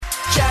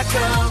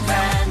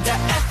Jacaranda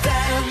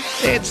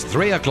FM. It's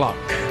 3 o'clock.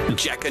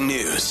 Jacka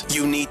News.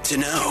 You need to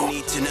know.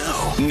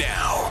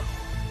 Now.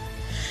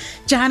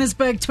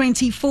 Johannesburg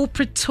 24,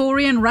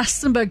 Pretoria and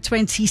Rustenburg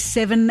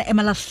 27,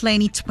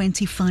 eMalahleni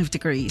 25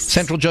 degrees.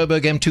 Central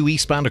Joburg M2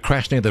 eastbound, a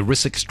crash near the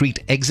Risick Street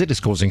exit is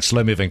causing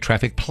slow-moving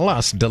traffic,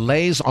 plus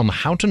delays on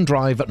Houghton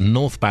Drive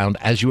northbound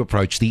as you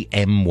approach the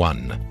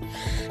M1.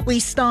 We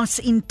start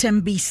in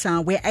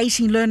Tembisa, where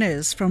 18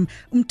 learners from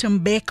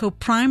Umtambeko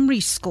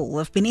Primary School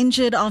have been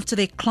injured after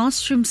their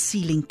classroom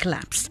ceiling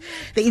collapsed.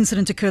 The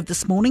incident occurred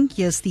this morning.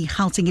 Here's the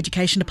Gauteng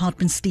Education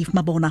Department, Steve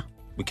Mabona.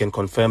 We can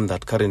confirm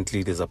that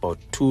currently there's about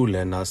 2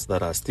 learners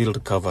that are still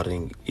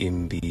recovering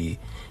in the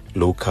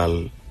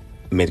local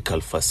medical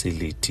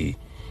facility.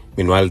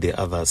 Meanwhile, the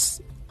others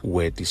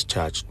were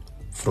discharged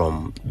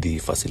from the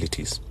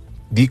facilities.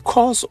 The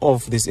cause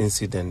of this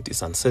incident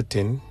is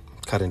uncertain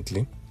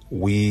currently.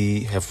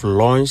 We have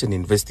launched an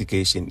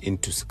investigation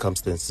into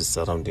circumstances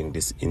surrounding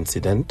this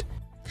incident.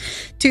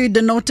 To the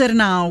Notter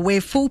now, where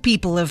 4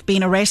 people have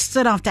been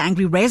arrested after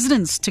angry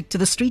residents took to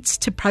the streets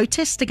to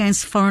protest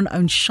against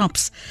foreign-owned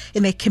shops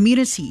in their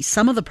community.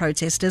 Some of the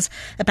protesters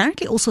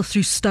apparently also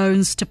threw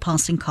stones to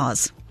passing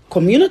cars.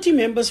 Community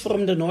members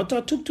from the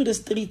Notter took to the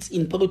streets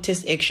in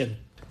protest action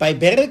by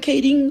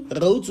barricading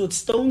roads with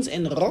stones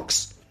and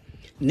rocks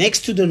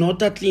next to the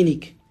Notter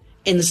clinic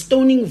and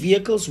stoning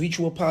vehicles which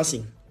were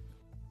passing.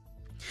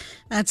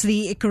 That's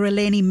the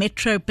Ekurhuleni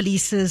Metro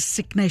Police's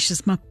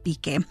Ignatius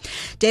Mapike.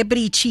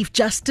 Deputy Chief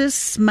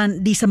Justice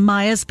Mandisa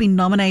Maya has been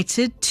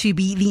nominated to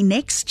be the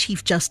next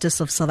Chief Justice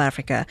of South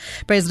Africa.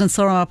 President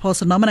Cyril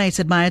Ramaphosa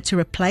nominated Maya to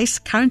replace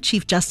current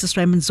Chief Justice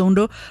Raymond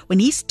Zondo when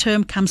his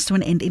term comes to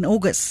an end in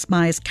August.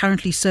 Maya is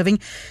currently serving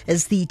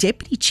as the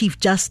Deputy Chief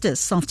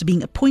Justice after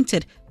being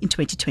appointed in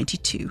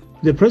 2022.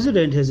 The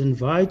President has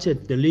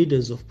invited the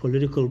leaders of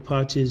political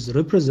parties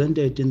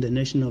represented in the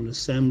National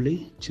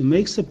Assembly to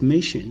make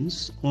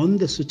submissions on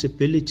the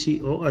suitability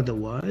or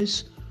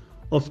otherwise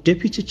of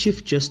Deputy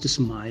Chief Justice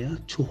Maya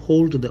to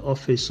hold the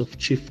office of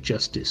Chief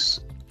Justice.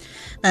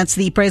 That's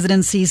the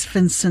presidency's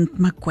Vincent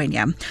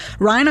Makwenya.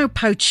 Rhino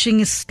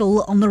poaching is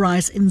still on the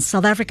rise in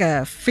South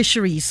Africa.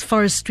 Fisheries,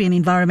 Forestry and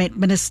Environment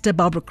Minister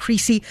Barbara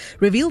Creecy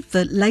revealed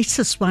the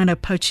latest rhino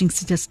poaching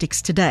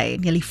statistics today.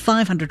 Nearly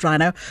 500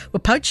 rhino were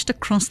poached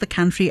across the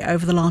country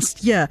over the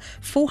last year.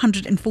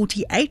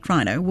 448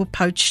 rhino were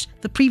poached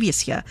the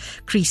previous year.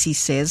 Creecy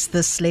says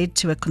this led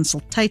to a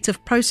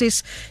consultative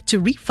process to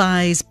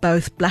revise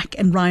both black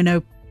and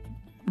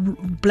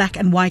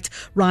white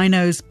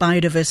rhinos'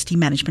 biodiversity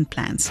management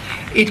plans.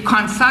 It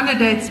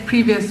consolidates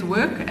previous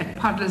work at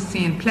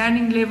policy and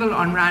planning level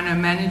on rhino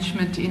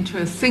management into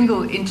a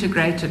single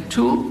integrated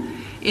tool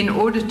in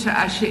order to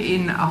usher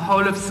in a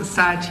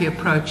whole-of-society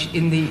approach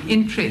in the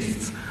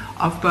interests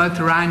of both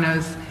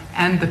rhinos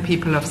and the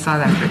people of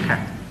South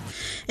Africa.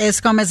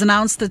 Eskom has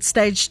announced that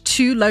Stage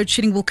 2 load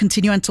shedding will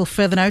continue until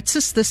further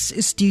notice. This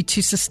is due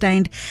to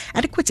sustained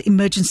adequate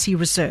emergency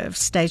reserves.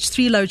 Stage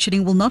 3 load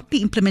shedding will not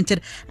be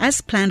implemented as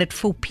planned at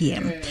 4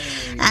 p.m.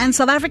 And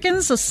South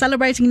Africans are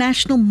celebrating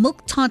National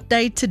Milk Tart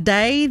Day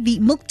today. The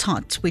milk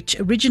tart, which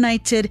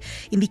originated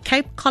in the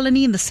Cape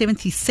Colony in the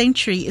 17th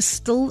century, is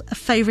still a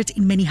favorite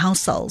in many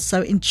households.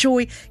 So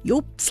enjoy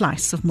your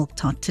slice of milk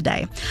tart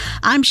today.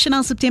 I'm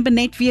Chanel September,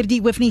 net weer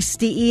die hoofnuus.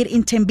 Die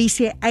in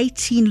Tembisa,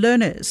 18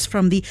 learners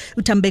from the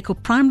Umtambeko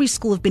Primary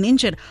School have been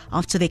injured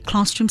after their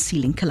classroom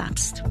ceiling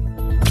collapsed.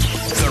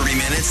 30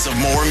 minutes of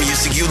more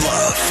music you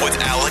love with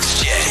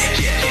Alex J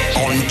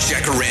on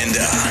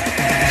Jacaranda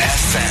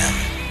FM.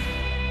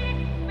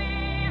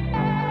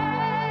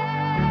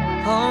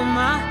 Hold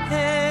my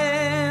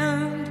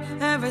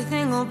hand,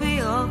 everything will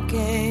be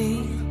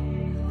okay.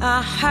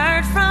 I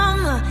heard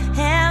from the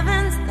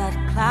heavens that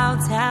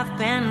clouds have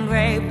been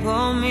gray.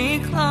 Pull me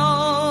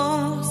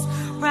close,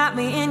 wrap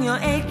me in your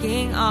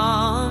aching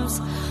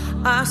arms.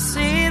 I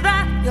see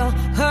that you're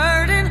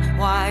hurting.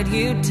 Why'd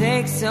you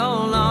take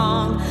so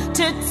long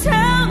to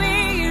tell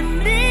me you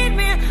need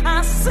me?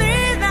 I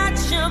see that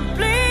you're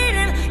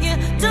bleeding. You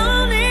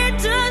don't need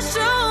to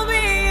show